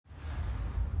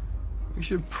We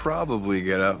should probably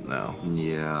get up now.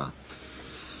 Yeah.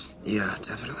 Yeah,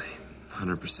 definitely.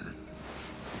 100%.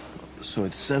 So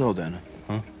it's settled then,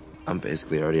 huh? I'm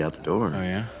basically already out the door. Oh,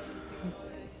 yeah?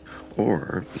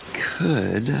 Or we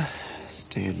could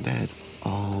stay in bed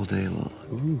all day long.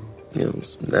 Ooh. You know,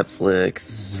 some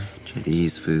Netflix,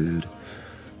 Chinese food,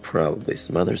 probably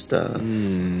some other stuff.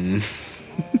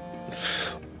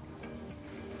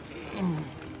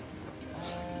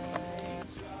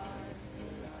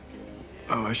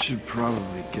 Oh, I should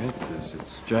probably get this.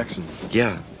 It's Jackson.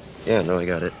 Yeah, no, I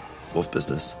got it. Wolf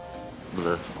business. I'm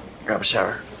gonna grab a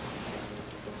shower.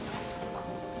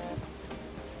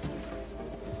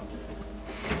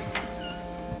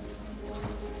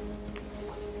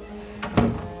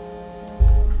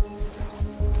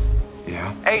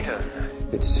 Yeah?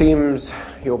 Aiden, it seems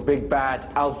your big bad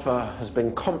Alpha has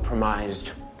been compromised.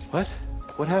 What?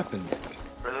 What happened?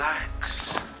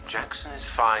 Relax. Jackson is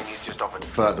fine. He's just offered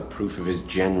further proof of his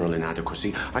general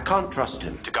inadequacy. I can't trust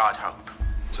him to guard hope.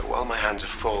 So while my hands are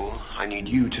full, I need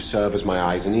you to serve as my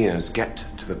eyes and ears. Get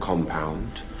to the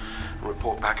compound and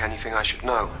report back anything I should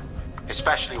know,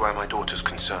 especially where my daughter's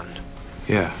concerned.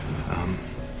 Yeah,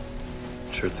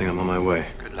 sure thing, I'm on my way.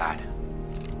 Good lad.